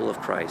gospel of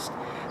Christ.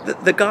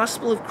 The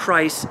gospel of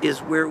Christ is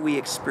where we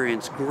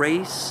experience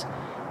grace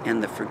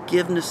and the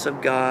forgiveness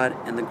of God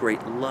and the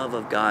great love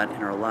of God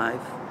in our life.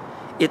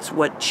 It's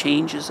what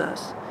changes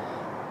us.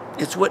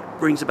 It's what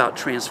brings about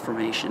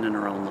transformation in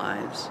our own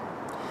lives.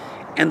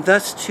 And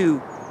thus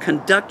to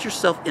conduct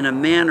yourself in a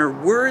manner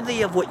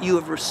worthy of what you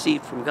have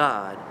received from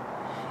God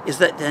is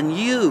that then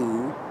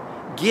you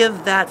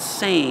give that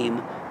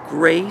same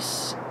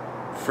grace,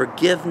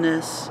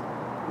 forgiveness,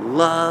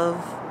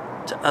 love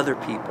to other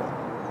people.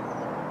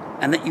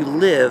 And that you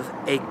live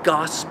a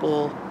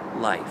gospel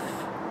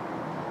life.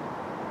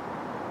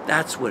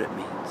 That's what it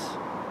means.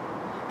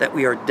 That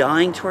we are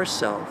dying to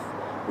ourselves,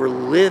 we're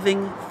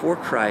living for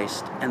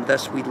Christ, and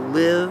thus we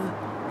live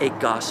a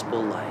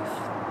gospel life.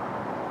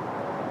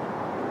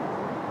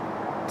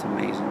 It's an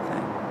amazing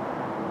thing.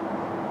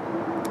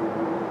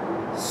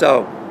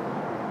 So,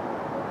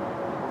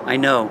 I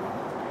know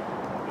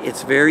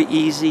it's very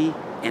easy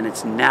and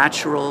it's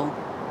natural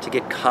to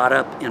get caught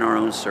up in our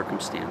own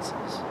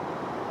circumstances.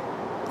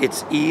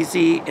 It's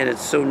easy and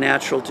it's so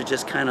natural to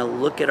just kind of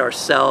look at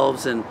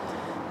ourselves and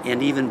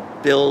even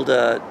build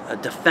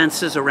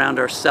defenses around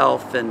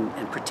ourselves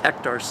and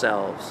protect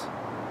ourselves.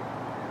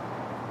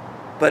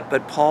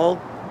 But Paul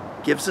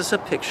gives us a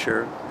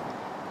picture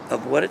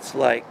of what it's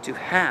like to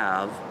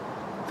have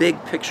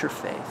big picture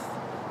faith.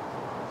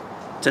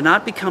 To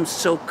not become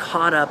so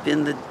caught up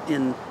in the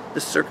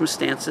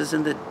circumstances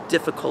and the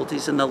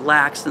difficulties and the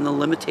lacks and the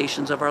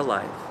limitations of our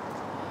life.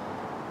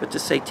 But to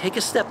say, take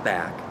a step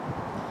back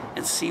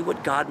and see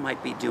what God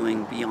might be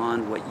doing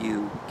beyond what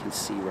you can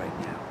see right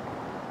now.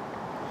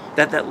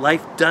 That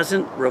life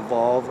doesn't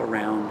revolve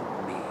around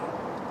me.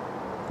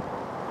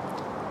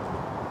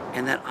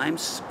 And that I'm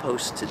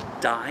supposed to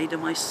die to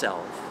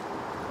myself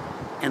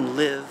and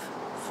live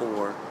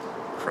for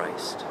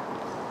Christ.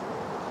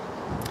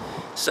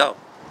 So,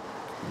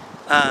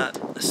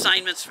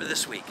 assignments for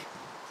this week.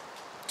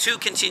 2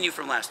 continue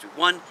from last week.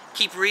 1,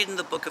 keep reading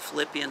the book of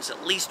Philippians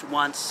at least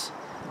once,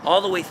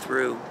 all the way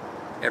through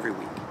every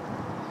week.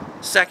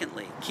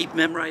 Secondly, keep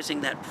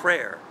memorizing that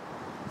prayer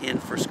in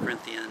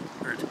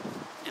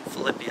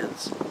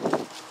Philippians,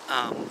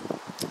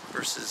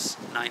 verses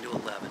 9 to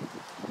 11,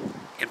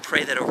 and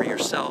pray that over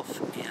yourself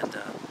and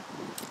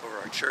over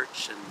our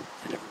church and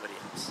everybody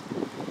else.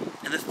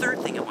 And the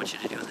third thing I want you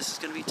to do, and this is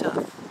going to be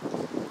tough,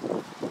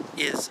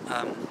 is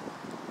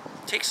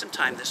take some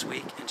time this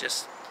week and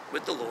just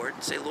with the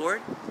Lord say,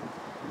 Lord,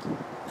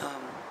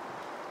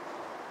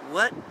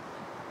 what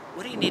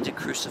do you need to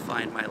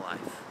crucify in my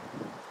life?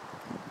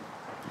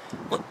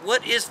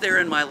 What is there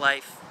in my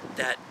life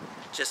that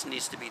just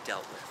needs to be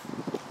dealt with?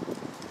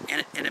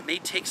 And it may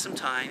take some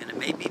time and it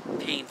may be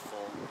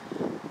painful,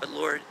 but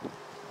Lord,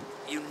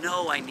 you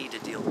know I need to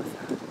deal with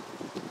that.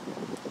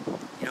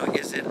 You know,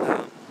 is it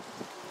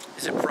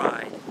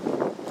pride?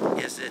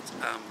 Is it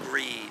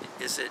greed?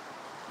 Is it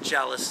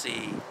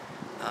jealousy?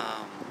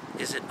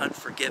 Is it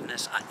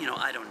unforgiveness?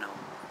 I don't know.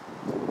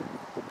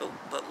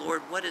 But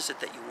Lord, what is it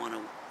that you want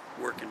to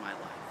work in my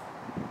life?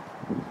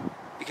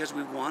 Because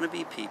we want to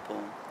be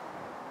people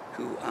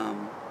who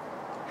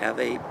have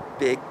a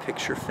big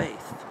picture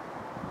faith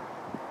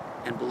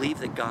and believe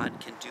that God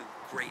can do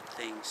great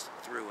things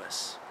through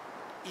us,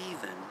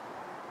 even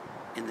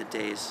in the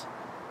days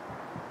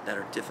that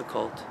are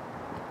difficult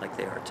like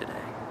they are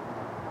today.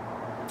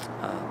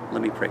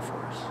 Let me pray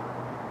for us.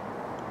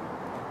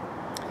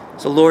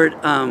 So Lord,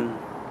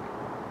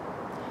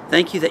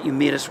 thank you that you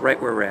meet us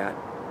right where we're at.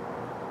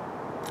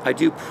 I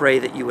do pray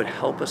that you would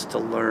help us to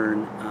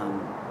learn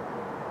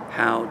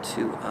how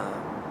to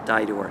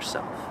die to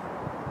ourselves,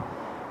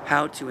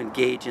 how to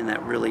engage in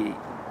that really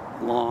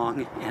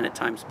long and at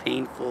times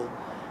painful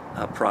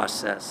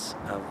process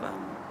of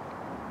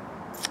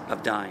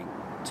dying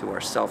to our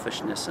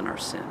selfishness and our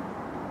sin.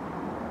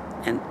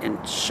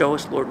 And show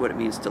us, Lord, what it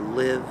means to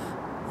live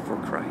for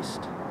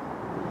Christ.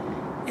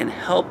 And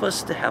help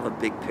us to have a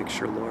big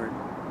picture, Lord.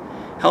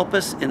 Help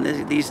us in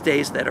these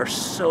days that are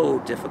so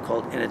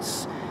difficult and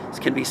it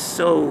can be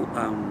so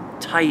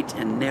tight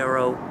and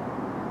narrow,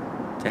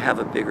 to have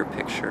a bigger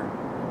picture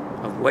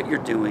of what you're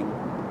doing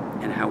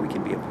and how we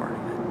can be a part of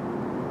it.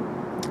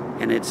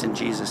 And it's in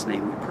Jesus'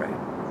 name we pray.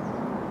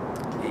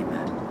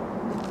 Amen.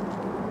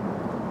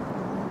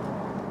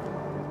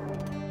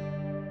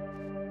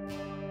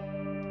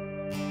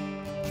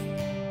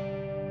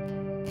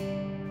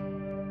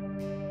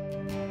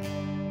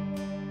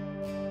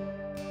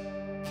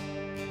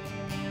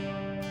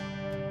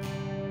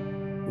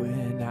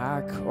 When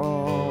I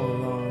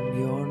call on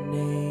your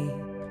name,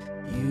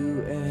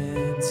 you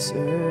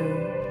answer.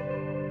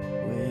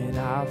 When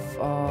I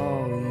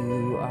fall,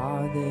 you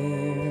are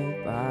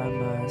there by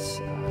my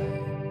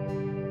side.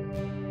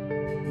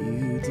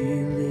 You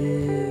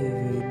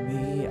delivered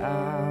me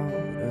out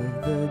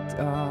of the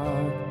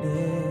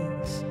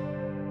darkness.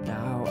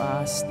 Now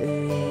I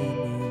stand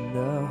in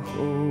the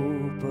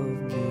hope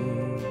of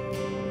new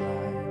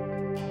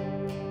life.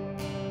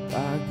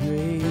 By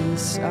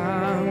grace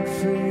I'm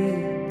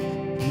free.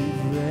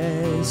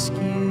 Rescue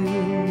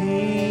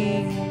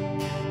me.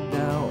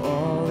 Now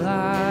all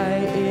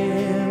I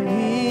am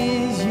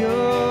is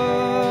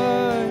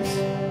yours.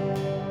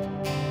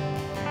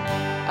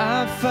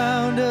 I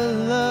found a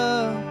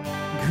love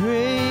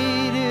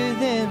greater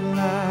than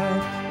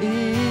life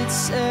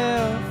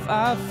itself.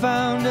 I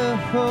found a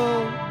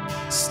hope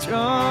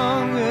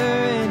stronger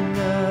and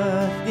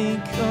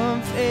nothing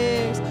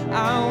compares.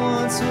 I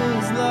once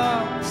was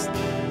lost,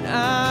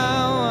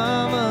 now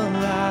I'm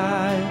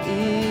alive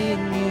in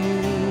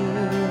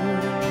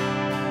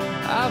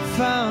I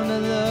found a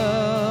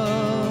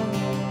love,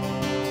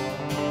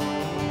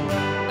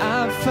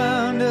 I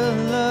found a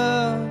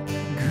love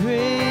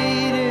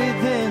greater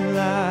than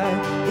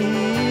life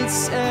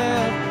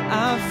itself.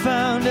 I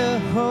found a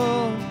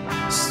hope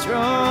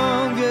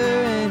stronger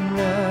and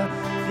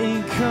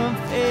nothing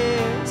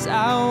compares.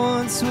 I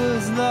once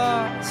was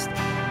lost,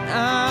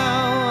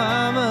 now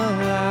I'm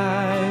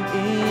alive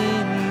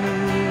in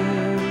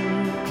you.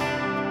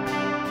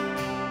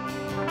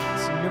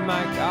 So you're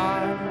my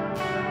God.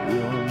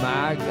 You're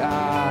my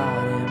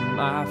God and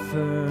my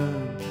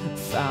firm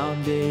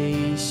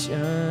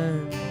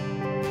foundation.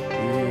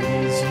 It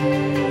is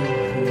you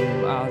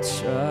whom I'll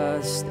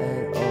trust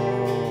at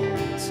all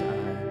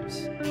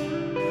times.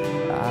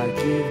 I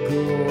give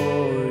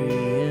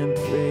glory and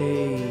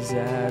praise,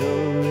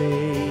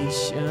 adoration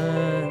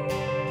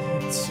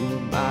to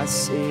my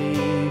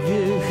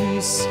Savior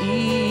who's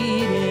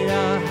seated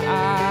on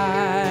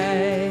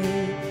high.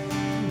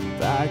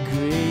 By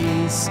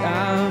grace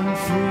I'm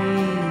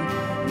free.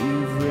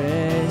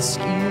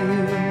 Rescue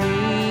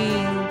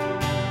me,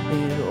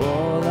 and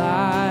all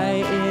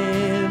I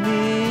am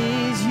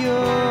is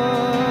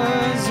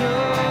yours. Oh,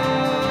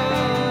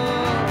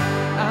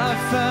 I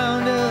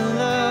found a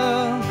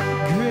love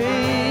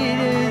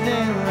greater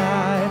than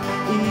life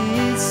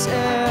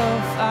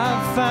itself. I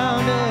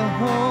found a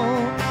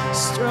home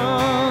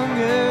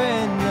stronger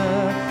and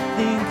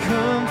nothing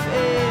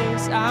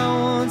compares. I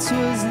once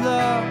was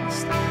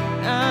lost,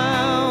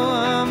 now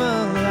I'm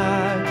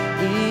alive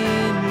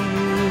in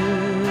you.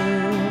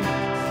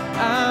 I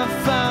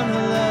found a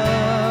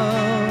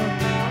love,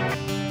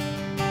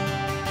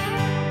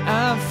 I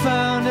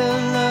found a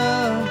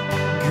love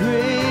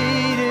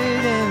greater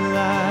than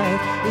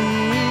life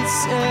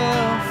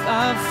itself. I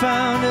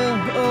found a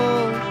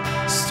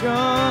hope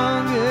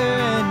stronger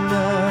and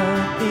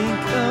nothing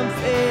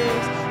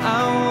compares. I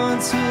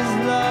once was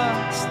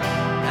lost,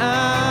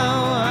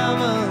 now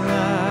I'm alive.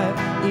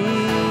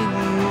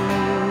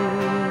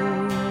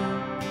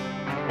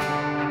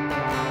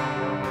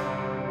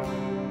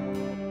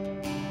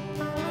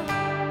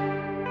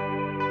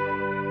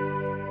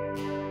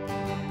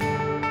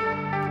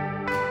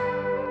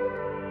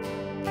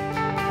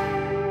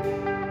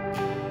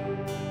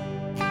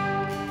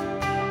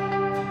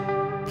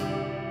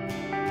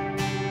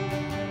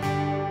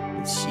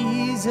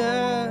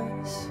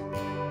 Jesus,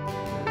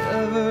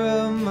 lover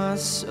of my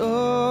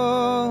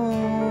soul.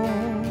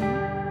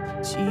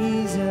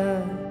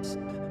 Jesus,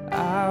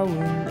 I will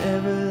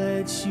never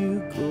let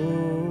you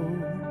go.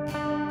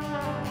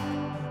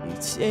 You've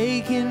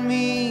taken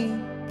me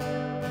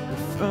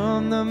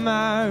from the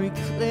miry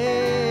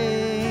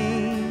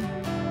clay.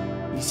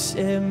 You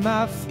set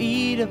my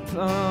feet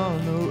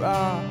upon the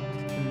rock,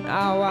 and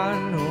now I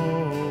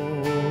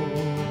know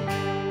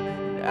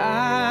that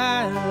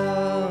I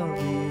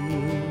love you.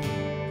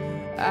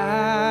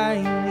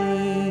 I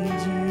need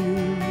you.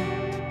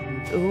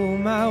 And though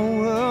my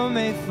world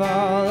may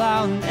fall,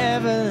 I'll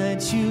never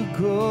let you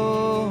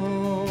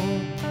go.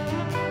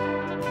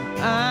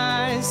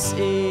 My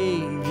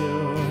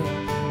Savior,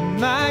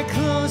 my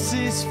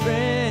closest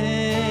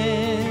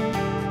friend,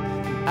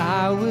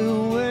 I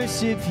will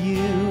worship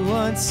you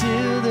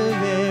until the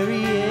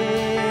very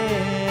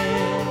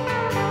end.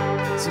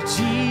 So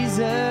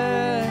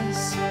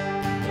Jesus,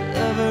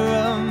 lover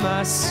of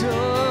my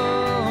soul,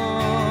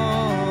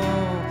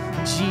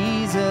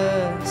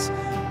 Jesus,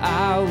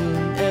 I will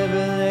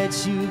never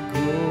let you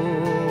go.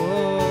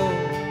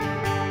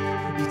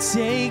 You're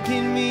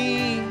taking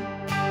me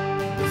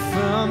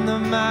from the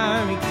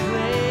miry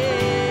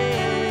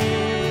clay.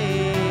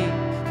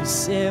 You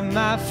set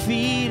my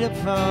feet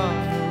upon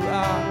the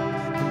rock,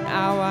 and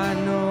now I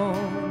know.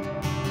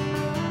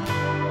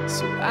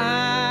 So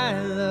I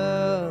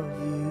love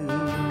you,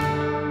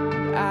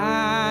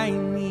 I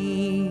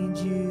need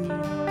you.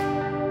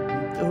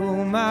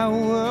 Though my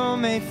world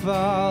may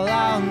fall,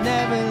 I'll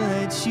never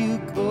let you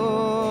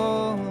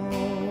go.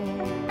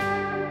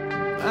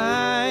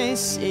 My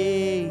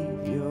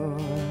Savior,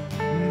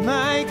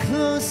 my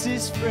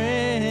closest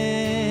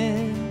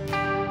friend,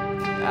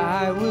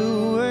 I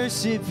will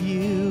worship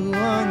you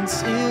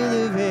until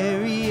the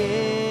very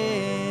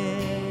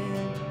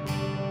end.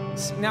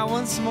 Sing now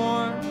once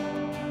more.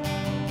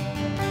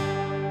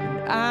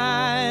 And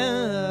I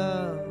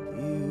love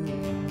you,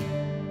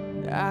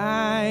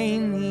 I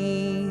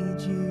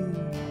need you.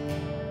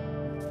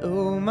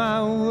 Though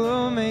my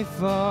world may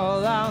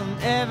fall, I'll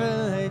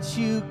never let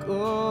you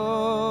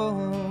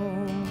go.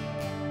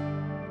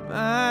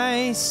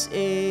 My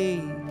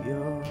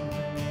Savior,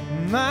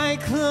 my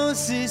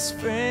closest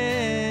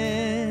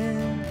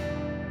friend,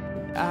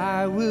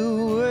 I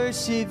will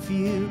worship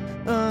you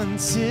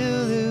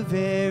until the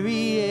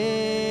very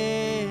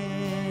end.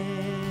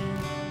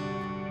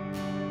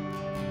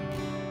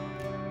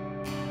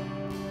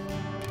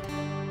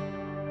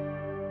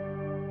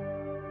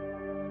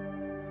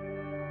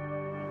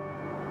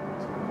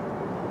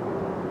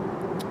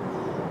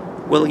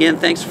 Well, again,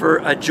 thanks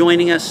for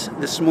joining us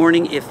this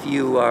morning. If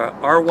you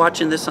are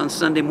watching this on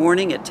Sunday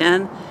morning at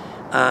 10,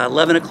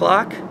 11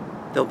 o'clock,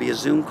 there'll be a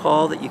Zoom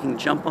call that you can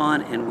jump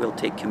on, and we'll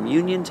take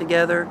communion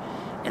together,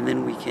 and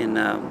then we can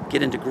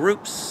get into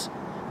groups,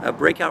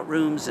 breakout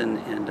rooms,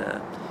 and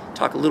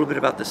talk a little bit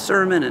about the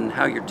sermon and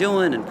how you're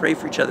doing, and pray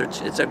for each other.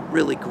 It's a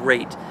really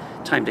great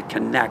time to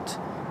connect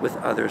with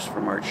others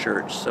from our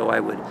church, so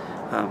I would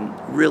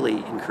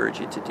really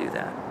encourage you to do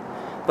that.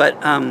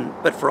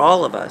 But for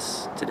all of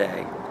us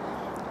today,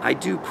 I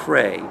do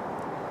pray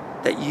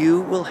that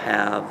you will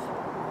have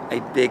a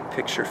big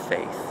picture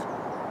faith,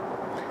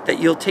 that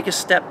you'll take a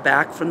step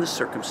back from the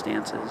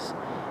circumstances,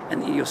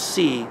 and that you'll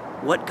see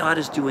what God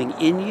is doing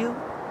in you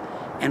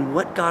and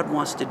what God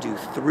wants to do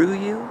through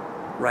you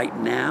right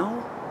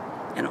now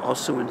and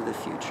also into the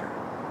future.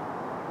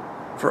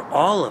 For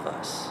all of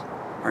us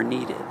are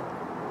needed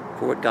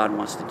for what God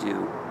wants to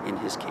do in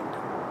His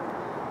kingdom.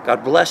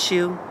 God bless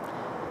you.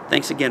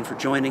 Thanks again for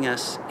joining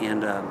us,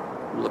 and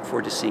we look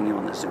forward to seeing you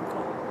on the Zoom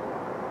call.